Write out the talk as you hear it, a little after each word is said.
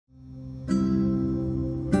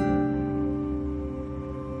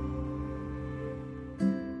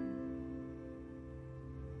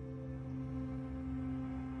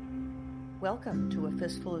Welcome to A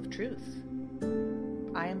Fistful of Truth.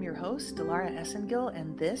 I am your host, Delara Essengill,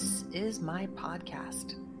 and this is my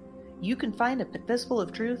podcast. You can find A Fistful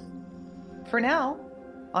of Truth, for now,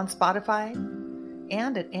 on Spotify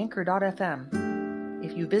and at Anchor.fm.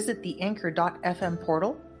 If you visit the Anchor.fm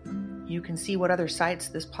portal, you can see what other sites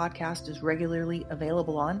this podcast is regularly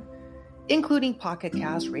available on, including Pocket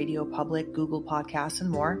Cast, Radio Public, Google Podcasts, and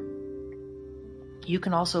more. You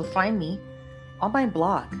can also find me on my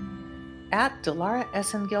blog at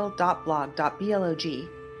delaraessengill.blog.blog.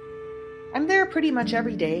 I'm there pretty much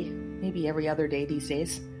every day, maybe every other day these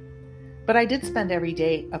days. But I did spend every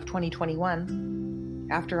day of 2021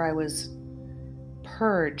 after I was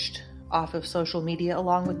purged off of social media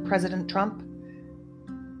along with President Trump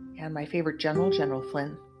and my favorite general, General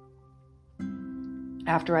Flynn.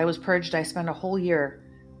 After I was purged, I spent a whole year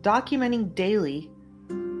documenting daily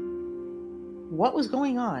what was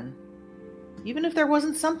going on. Even if there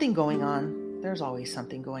wasn't something going on, there's always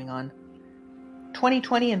something going on.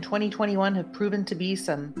 2020 and 2021 have proven to be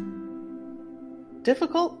some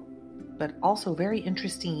difficult, but also very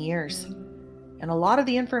interesting years. And a lot of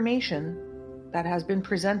the information that has been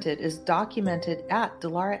presented is documented at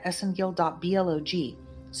delaraessengill.blog.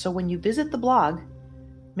 So when you visit the blog,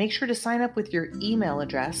 make sure to sign up with your email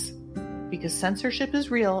address because censorship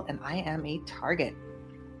is real and I am a target.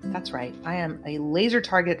 That's right, I am a laser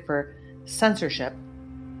target for censorship.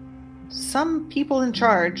 Some people in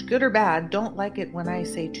charge, good or bad, don't like it when I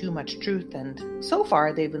say too much truth, and so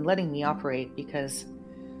far they've been letting me operate because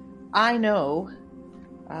I know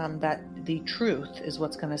that the truth is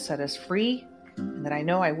what's going to set us free, and that I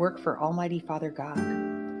know I work for Almighty Father God.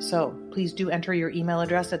 So please do enter your email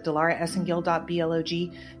address at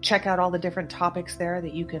delaraessengill.blog. Check out all the different topics there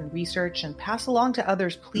that you can research and pass along to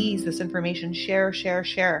others. Please, this information, share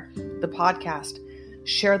the podcast.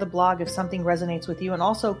 Share the blog if something resonates with you, and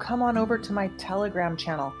also come on over to my Telegram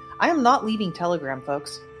channel. I am not leaving Telegram,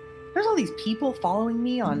 folks. There's all these people following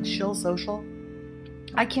me on Shill Social.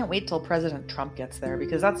 I can't wait till President Trump gets there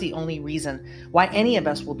because that's the only reason why any of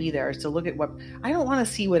us will be there is to look at what... I don't want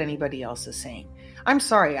to see what anybody else is saying. I'm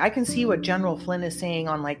sorry, I can see what General Flynn is saying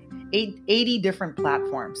on like 80 different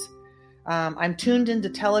platforms. I'm tuned into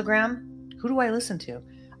Telegram. Who do I listen to?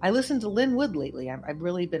 I listened to Lin Wood lately. I've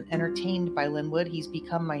really been entertained by Lin Wood. He's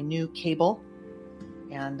become my new cable.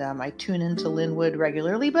 And I tune into Lin Wood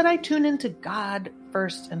regularly, but I tune into God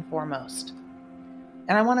first and foremost.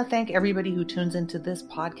 And I want to thank everybody who tunes into this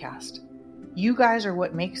podcast. You guys are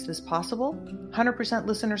what makes this possible. 100%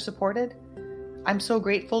 listener supported. I'm so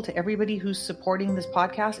grateful to everybody who's supporting this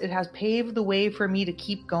podcast. It has paved the way for me to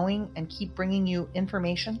keep going and keep bringing you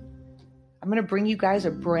information. I'm going to bring you guys a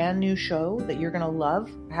brand new show that you're going to love.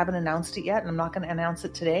 I haven't announced it yet, and I'm not going to announce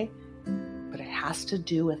it today, but it has to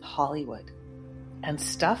do with Hollywood and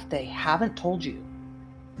stuff they haven't told you.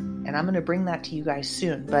 And I'm going to bring that to you guys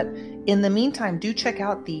soon. But in the meantime, do check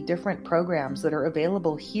out the different programs that are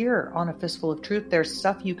available here on A Fistful of Truth. There's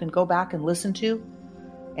stuff you can go back and listen to.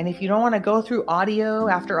 And if you don't want to go through audio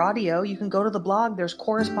after audio, you can go to the blog. There's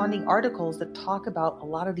corresponding articles that talk about a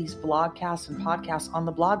lot of these blogcasts and podcasts on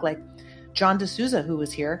the blog, like John D'Souza, who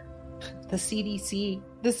was here. The CDC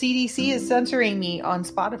is censoring me on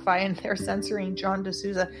Spotify, and they're censoring John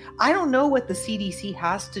D'Souza. I don't know what the CDC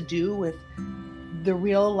has to do with the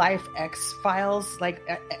real life X-Files, like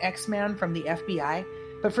X-Man from the FBI.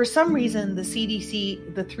 But for some reason, the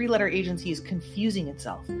CDC, the three-letter agency, is confusing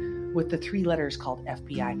itself with the three letters called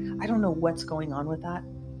FBI. I don't know what's going on with that.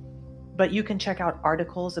 But you can check out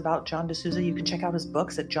articles about John D'Souza. You can check out his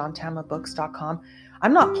books at johnthamabooks.com.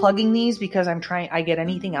 I'm not plugging these because I get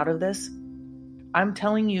anything out of this. I'm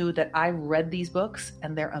telling you that I've read these books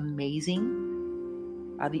and they're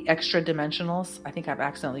amazing. The extra dimensionals, I think I've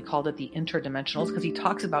accidentally called it the interdimensionals because he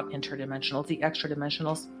talks about interdimensionals, the extra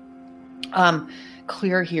dimensionals.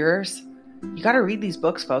 Clear hearers. You got to read these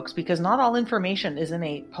books, folks, because not all information is in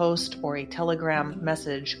a post or a Telegram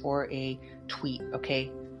message or a tweet,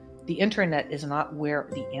 okay? The internet is not where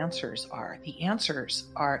the answers are. The answers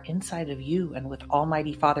are inside of you and with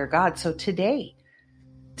Almighty Father God. So today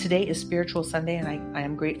is Spiritual Sunday, and I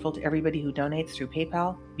am grateful to everybody who donates through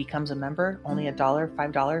PayPal, becomes a member. Only $1, $5,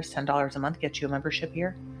 $10 a month gets you a membership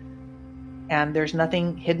here. And there's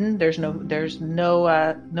nothing hidden. There's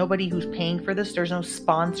no nobody who's paying for this. There's no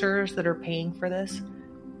sponsors that are paying for this.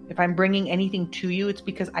 If I'm bringing anything to you, it's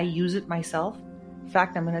because I use it myself. In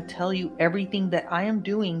fact, I'm going to tell you everything that I am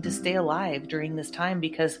doing to stay alive during this time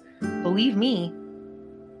because, believe me,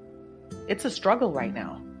 it's a struggle right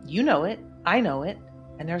now. You know it. I know it.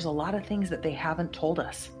 And there's a lot of things that they haven't told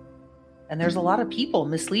us. And there's a lot of people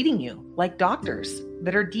misleading you, like doctors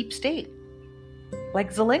that are deep state,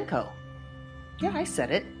 like Zelenko. Yeah, I said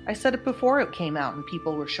it. I said it before it came out and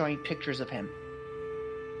people were showing pictures of him.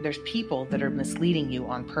 There's people that are misleading you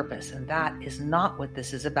on purpose, and that is not what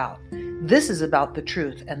this is about. This is about the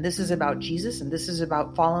truth, and this is about Jesus, and this is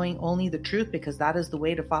about following only the truth, because that is the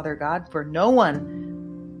way to Father God, for no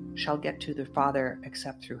one shall get to the Father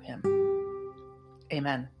except through him.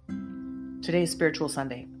 Amen. Today is Spiritual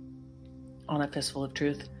Sunday on A Fistful of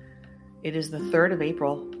Truth. It is the 3rd of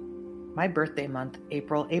April, my birthday month,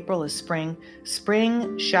 April. April is spring.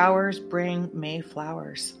 Spring showers bring May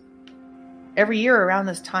flowers. Every year around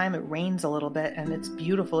this time, it rains a little bit, and it's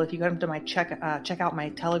beautiful. If you go to my check out my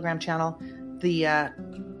Telegram channel, the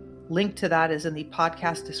link to that is in the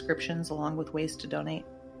podcast descriptions, along with ways to donate.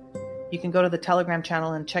 You can go to the Telegram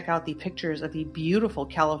channel and check out the pictures of the beautiful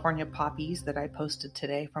California poppies that I posted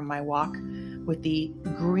today from my walk, with the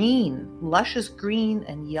green, luscious green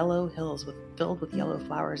and yellow hills filled with yellow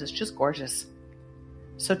flowers. It's just gorgeous.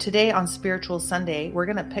 So today on Spiritual Sunday, we're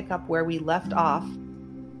going to pick up where we left off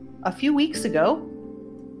a few weeks ago.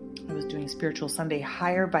 I was doing Spiritual Sunday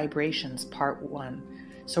Higher Vibrations Part 1.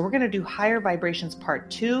 So we're going to do Higher Vibrations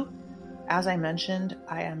Part 2. As I mentioned,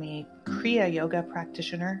 I am a Kriya Yoga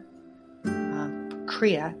practitioner.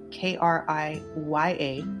 Kriya, Kriya.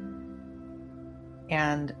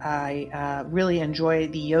 And I really enjoy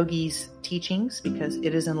the yogi's teachings because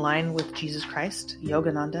it is in line with Jesus Christ,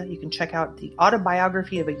 Yogananda. You can check out the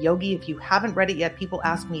Autobiography of a Yogi. If you haven't read it yet, people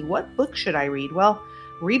ask me, what book should I read? Well,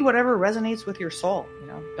 read whatever resonates with your soul.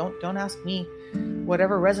 Don't ask me.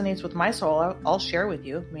 Whatever resonates with my soul, I'll share with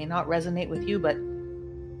you. It may not resonate with you, but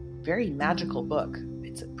very magical book.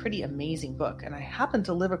 It's a pretty amazing book. And I happen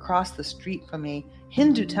to live across the street from a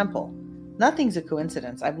Hindu temple. Nothing's a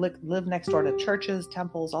coincidence. I've lived next door to churches,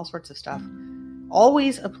 temples, all sorts of stuff.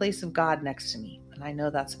 Always a place of God next to me. And I know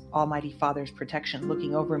that's Almighty Father's protection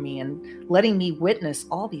looking over me and letting me witness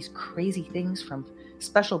all these crazy things, from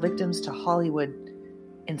special victims to Hollywood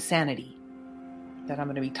insanity, that I'm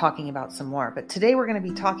going to be talking about some more. But today we're going to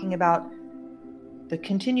be talking about the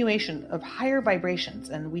continuation of higher vibrations.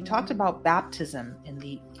 And we talked about baptism in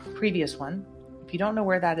the previous one. If you don't know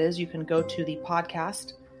where that is, you can go to the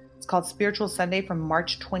podcast. It's called Spiritual Sunday from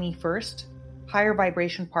March 21st, Higher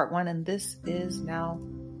Vibration Part 1. And this is now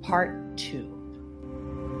Part 2.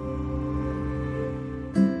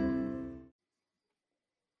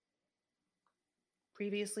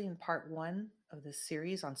 Previously, in Part 1 of this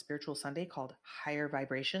series on Spiritual Sunday called Higher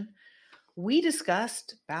Vibration, we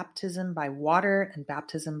discussed baptism by water and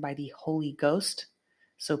baptism by the Holy Ghost.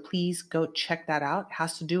 So please go check that out. It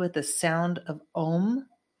has to do with the sound of Om.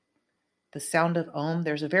 The sound of Om.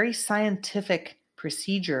 There's a very scientific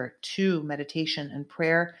procedure to meditation and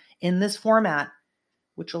prayer in this format,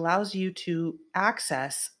 which allows you to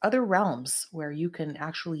access other realms where you can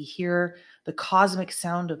actually hear the cosmic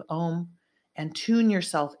sound of Om and tune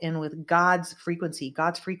yourself in with God's frequency.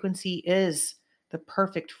 God's frequency is the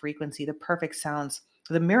perfect frequency, the perfect sounds,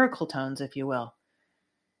 the miracle tones, if you will.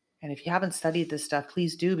 And if you haven't studied this stuff,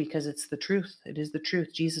 please do, because it's the truth. It is the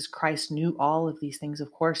truth. Jesus Christ knew all of these things,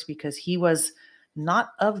 of course, because he was not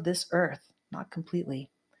of this earth, not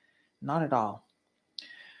completely, not at all.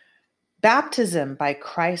 Baptism by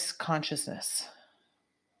Christ's consciousness.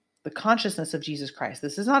 The consciousness of Jesus Christ.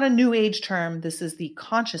 This is not a new age term. This is the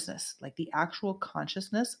consciousness, like the actual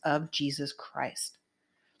consciousness of Jesus Christ.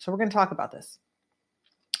 So we're going to talk about this.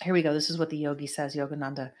 Here we go. This is what the yogi says,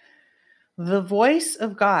 Yogananda. The voice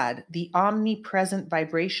of God, the omnipresent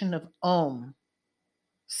vibration of Om,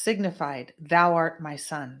 signified, "Thou art my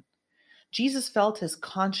son." Jesus felt his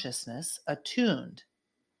consciousness attuned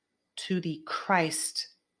to the Christ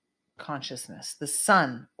consciousness, the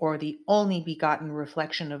Son, or the only begotten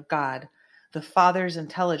reflection of God, the Father's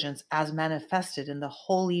intelligence as manifested in the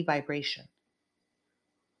holy vibration.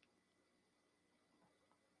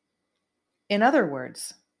 In other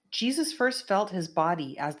words, Jesus first felt his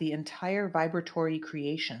body as the entire vibratory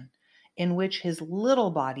creation, in which his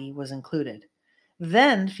little body was included.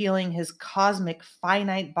 Then, feeling his cosmic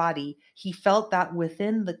finite body, he felt that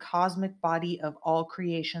within the cosmic body of all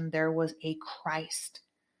creation there was a Christ,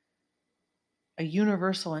 a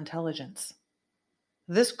universal intelligence.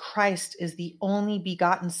 This Christ is the only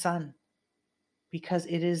begotten Son, because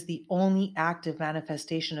it is the only active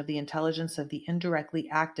manifestation of the intelligence of the indirectly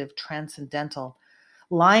active transcendental,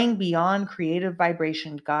 lying beyond creative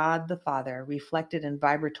vibration, God the Father, reflected in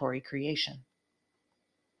vibratory creation.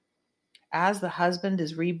 As the husband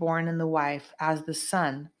is reborn in the wife as the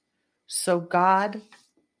Son, so God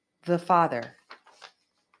the Father,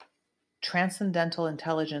 transcendental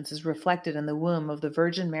intelligence, is reflected in the womb of the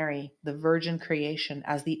Virgin Mary, the virgin creation,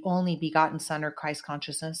 as the only begotten Son or Christ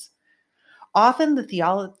consciousness. Often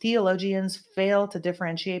the theologians fail to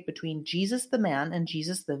differentiate between Jesus the man and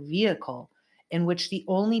Jesus the vehicle in which the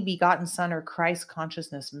only begotten Son or Christ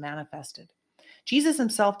consciousness manifested. Jesus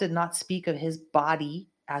himself did not speak of his body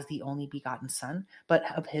as the only begotten Son, but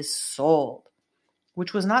of his soul,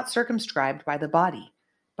 which was not circumscribed by the body,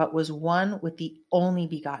 but was one with the only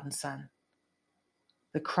begotten Son,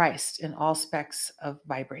 the Christ in all specks of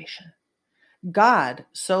vibration. God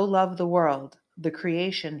so loved the world, the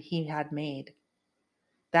creation he had made,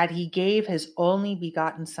 that he gave his only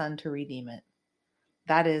begotten Son to redeem it.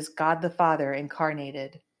 That is, God the Father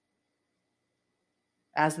incarnated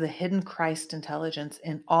as the hidden Christ intelligence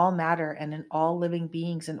in all matter and in all living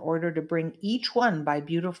beings in order to bring each one by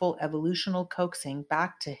beautiful evolutional coaxing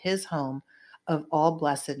back to his home of all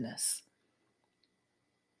blessedness.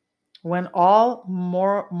 When all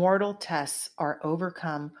mortal tests are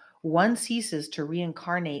overcome, one ceases to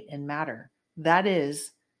reincarnate in matter. That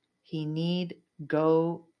is, he need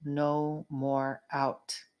go no more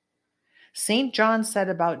out. St. John said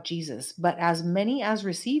about Jesus, "But as many as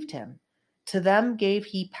received him, to them gave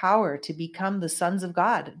he power to become the sons of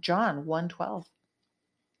God." John 1:12.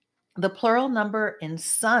 The plural number in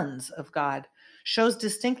sons of God shows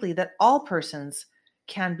distinctly that all persons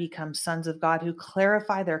can become sons of God who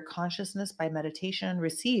clarify their consciousness by meditation and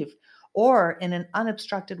receive, or in an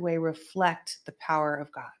unobstructed way reflect the power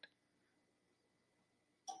of God.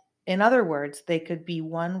 In other words, they could be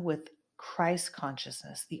one with Christ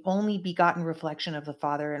consciousness, the only begotten reflection of the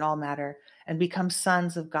Father in all matter, and become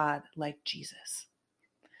sons of God like Jesus.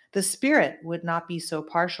 The Spirit would not be so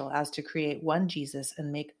partial as to create one Jesus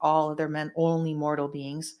and make all other men only mortal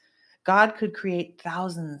beings. God could create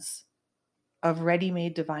thousands of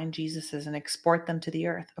ready-made divine Jesuses and export them to the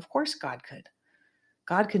earth. Of course God could.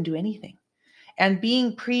 God can do anything. And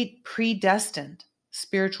being predestined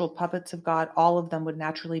spiritual puppets of God, all of them would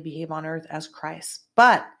naturally behave on earth as Christ.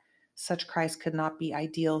 But such Christ could not be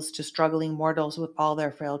ideals to struggling mortals with all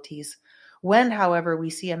their frailties. When, however, we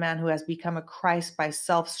see a man who has become a Christ by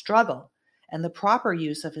self-struggle and the proper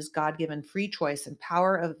use of his God-given free choice and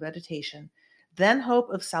power of meditation, then hope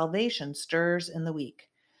of salvation stirs in the weak,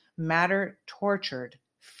 matter tortured,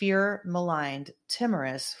 fear maligned,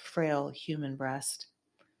 timorous, frail human breast.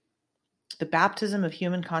 The baptism of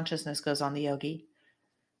human consciousness, goes on the yogi.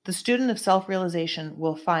 The student of self-realization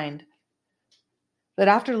will find that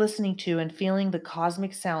after listening to and feeling the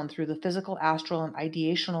cosmic sound through the physical, astral, and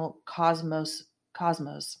ideational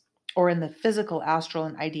cosmos, or in the physical, astral,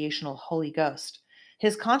 and ideational Holy Ghost,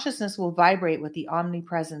 his consciousness will vibrate with the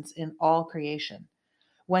omnipresence in all creation.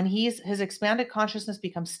 When his expanded consciousness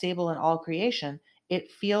becomes stable in all creation, it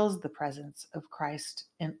feels the presence of Christ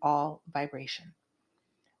in all vibration.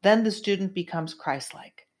 Then the student becomes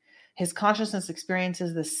Christ-like. His consciousness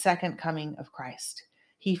experiences the second coming of Christ.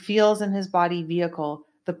 He feels in his body vehicle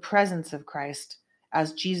the presence of Christ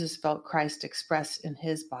as Jesus felt Christ expressed in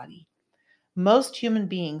his body. Most human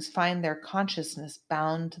beings find their consciousness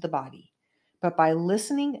bound to the body, but by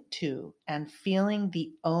listening to and feeling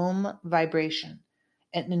the Om vibration,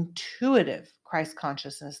 an intuitive Christ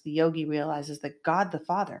consciousness, the yogi realizes that God the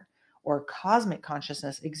Father, or cosmic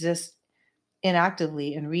consciousness, exists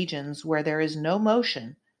inactively in regions where there is no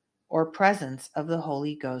motion or presence of the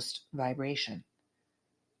Holy Ghost vibration.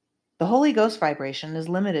 The Holy Ghost vibration is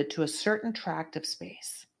limited to a certain tract of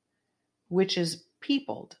space, which is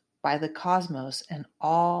peopled by the cosmos and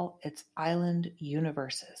all its island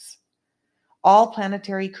universes. All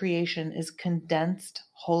planetary creation is condensed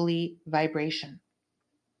holy vibration.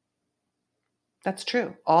 That's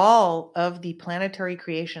true. All of the planetary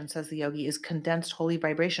creation, says the yogi, is condensed holy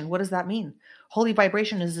vibration. What does that mean? Holy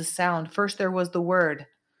vibration is the sound. First there was the word.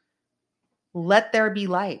 Let there be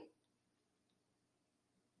light.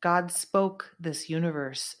 God spoke this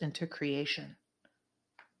universe into creation.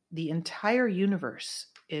 The entire universe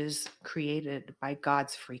is created by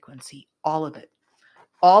God's frequency. All of it.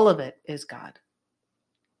 All of it is God.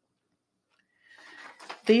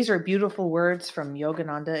 These are beautiful words from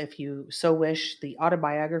Yogananda. If you so wish, the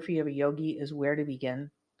autobiography of a yogi is where to begin.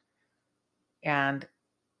 And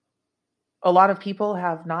a lot of people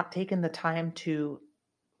have not taken the time to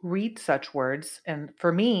read such words. And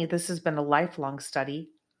for me, this has been a lifelong study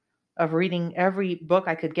of reading every book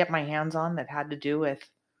I could get my hands on that had to do with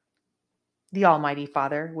the Almighty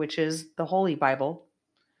Father, which is the Holy Bible,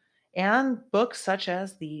 and books such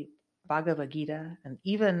as the Bhagavad Gita, and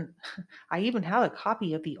I even have a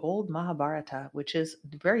copy of the old Mahabharata, which is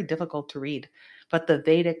very difficult to read, but the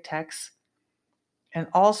Vedic texts and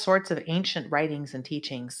all sorts of ancient writings and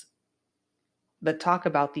teachings that talk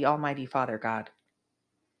about the Almighty Father God.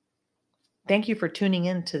 Thank you for tuning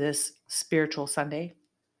in to this Spiritual Sunday,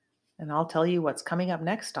 And I'll tell you what's coming up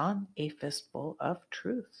next on A Fistful of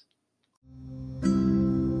Truth.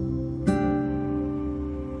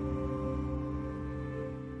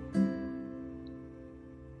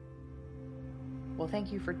 Well,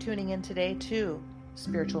 thank you for tuning in today to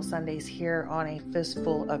Spiritual Sundays here on A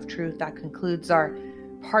Fistful of Truth. That concludes our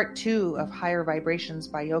part 2 of Higher Vibrations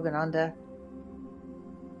by Yogananda.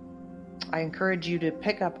 I encourage you to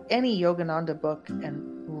pick up any Yogananda book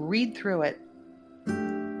and read through it.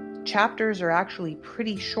 Chapters are actually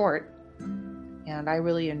pretty short, and I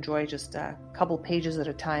really enjoy just a couple pages at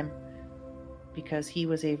a time because he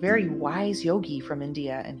was a very wise yogi from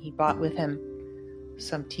India, and he brought with him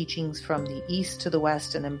some teachings from the east to the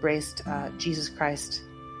west and embraced Jesus Christ,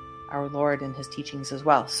 our Lord, and his teachings as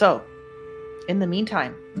well. So, in the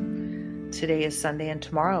meantime, today is Sunday and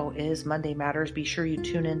tomorrow is Monday Matters. Be sure you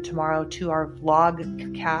tune in tomorrow to our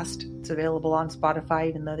vlog cast. It's available on Spotify,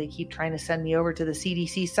 even though they keep trying to send me over to the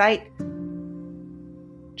CDC site.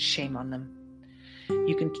 Shame on them.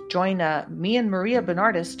 You can join me and Maria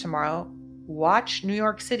Bernardis tomorrow. Watch New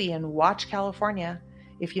York City and watch California.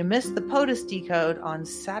 If you missed the POTUS decode on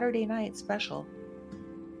Saturday night special,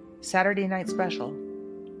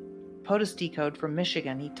 POTUS decode from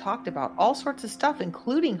Michigan, he talked about all sorts of stuff,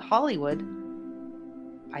 including Hollywood.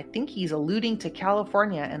 I think he's alluding to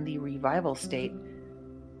California and the Revival State.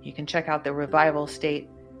 You can check out the Revival State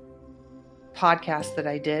podcast that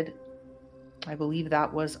I did. I believe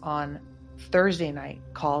that was on Thursday night,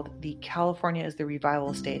 called The California is the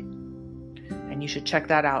Revival State. And you should check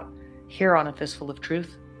that out here on A Fistful of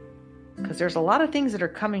Truth, because there's a lot of things that are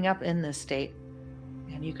coming up in this state.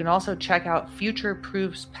 And you can also check out Future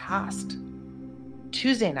Proofs Past.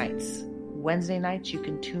 Tuesday nights, Wednesday nights, you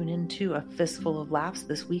can tune into A Fistful of Laughs.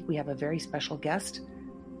 This week we have a very special guest,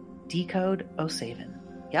 Decode O'Savin.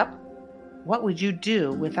 Yep. What would you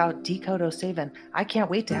do without Decode O'Savin? I can't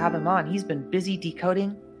wait to have him on. He's been busy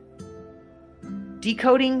decoding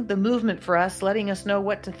the movement for us, letting us know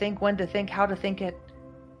what to think, when to think, how to think it,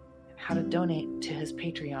 how to donate to his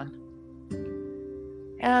Patreon.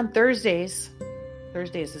 And Thursdays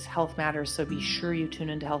is Health Matters, so be sure you tune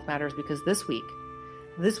into Health Matters, because this week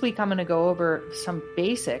I'm going to go over some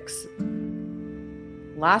basics.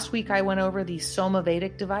 Last week I went over the Soma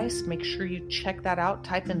Vedic device. Make sure you check that out.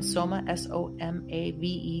 Type in Soma,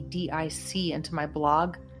 SOMAVEDIC, into my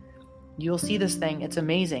blog. You'll see this thing. It's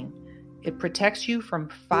amazing. It protects you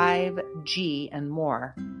from 5G and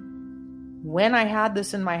more. When I had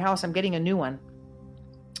this in my house, I'm getting a new one.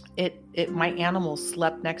 My animals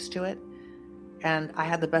slept next to it, and I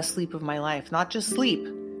had the best sleep of my life. Not just sleep.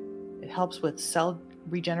 It helps with cell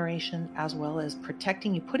regeneration as well as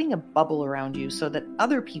protecting you, putting a bubble around you so that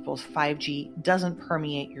other people's 5G doesn't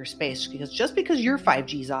permeate your space. Because just because your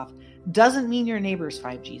 5G's off doesn't mean your neighbor's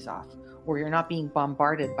 5G's off, or you're not being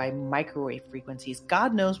bombarded by microwave frequencies.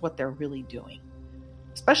 God knows what they're really doing,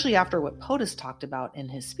 especially after what POTUS talked about in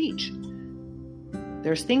his speech.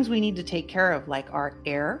 There's things we need to take care of, like our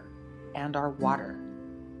air and our water.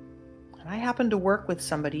 And I happen to work with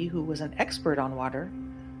somebody who was an expert on water,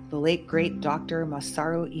 the late, great Dr.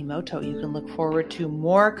 Masaru Emoto. You can look forward to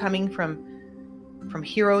more coming from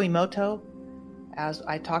Hiro Emoto as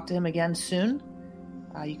I talk to him again soon.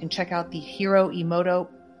 You can check out the Hiro Emoto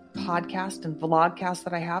podcast and vlogcast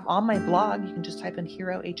that I have on my blog. You can just type in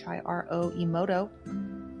Hiro, Hiro Emoto.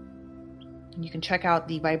 You can check out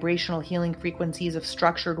the vibrational healing frequencies of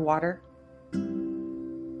structured water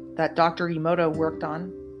that Dr. Emoto worked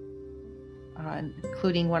on,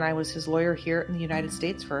 including when I was his lawyer here in the United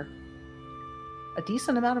States for a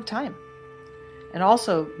decent amount of time, and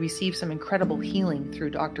also received some incredible healing through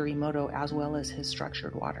Dr. Emoto as well as his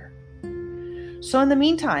structured water. So in the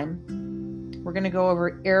meantime, we're going to go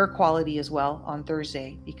over air quality as well on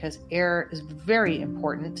Thursday, because air is very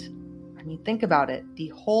important. I mean, think about it. The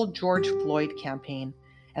whole George Floyd campaign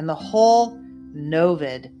and the whole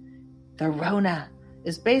Novid, the Rona,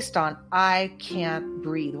 is based on I can't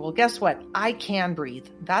breathe. Well, guess what? I can breathe.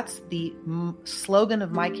 That's the slogan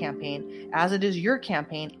of my campaign, as it is your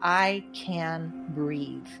campaign. I can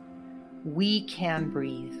breathe. We can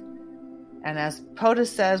breathe. And as POTUS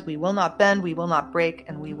says, we will not bend, we will not break,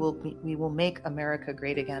 and we will make America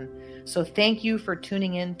great again. So thank you for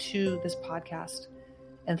tuning in to this podcast.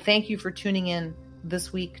 And thank you for tuning in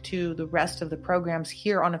this week to the rest of the programs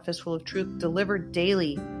here on A Fistful of Truth, delivered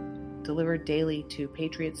daily to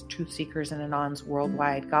patriots, truth seekers, and anons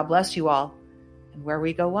worldwide. God bless you all. And where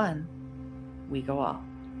we go one, we go all.